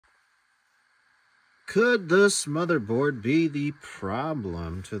Could this motherboard be the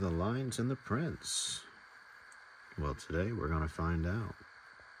problem to the lines in the prints? Well, today we're going to find out.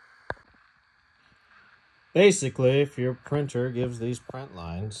 Basically, if your printer gives these print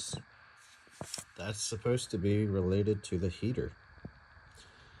lines, that's supposed to be related to the heater.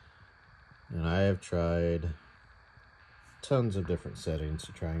 And I have tried tons of different settings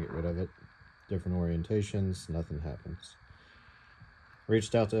to try and get rid of it. Different orientations, nothing happens.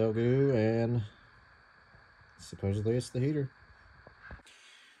 Reached out to Elegoo and supposedly it's the heater.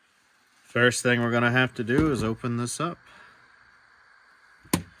 First thing we're going to have to do is open this up.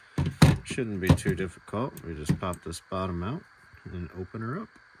 Shouldn't be too difficult. We just pop this bottom out and open her up.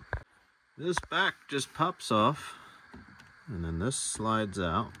 This back just pops off and then this slides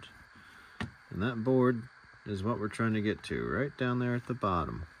out. And that board is what we're trying to get to, right down there at the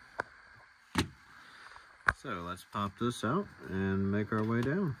bottom. So let's pop this out and make our way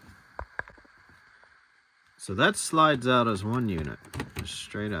down. So that slides out as one unit, just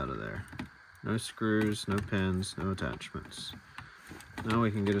straight out of there. No screws, no pins, no attachments. Now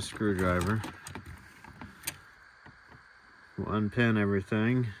we can get a screwdriver. We'll unpin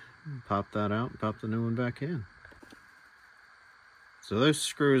everything, pop that out, and pop the new one back in. So those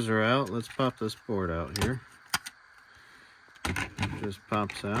screws are out. Let's pop this board out here. It just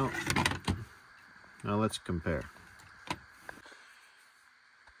pops out. Now let's compare.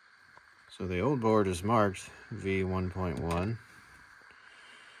 So the old board is marked V1.1.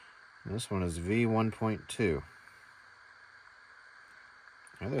 This one is V1.2.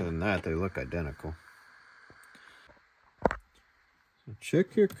 Other than that, they look identical. So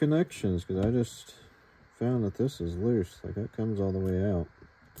check your connections, because I just found that this is loose. Like that comes all the way out.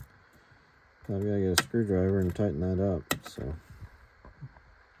 I've got to get a screwdriver and tighten that up. So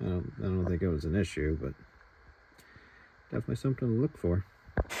I don't think it was an issue, but definitely something to look for.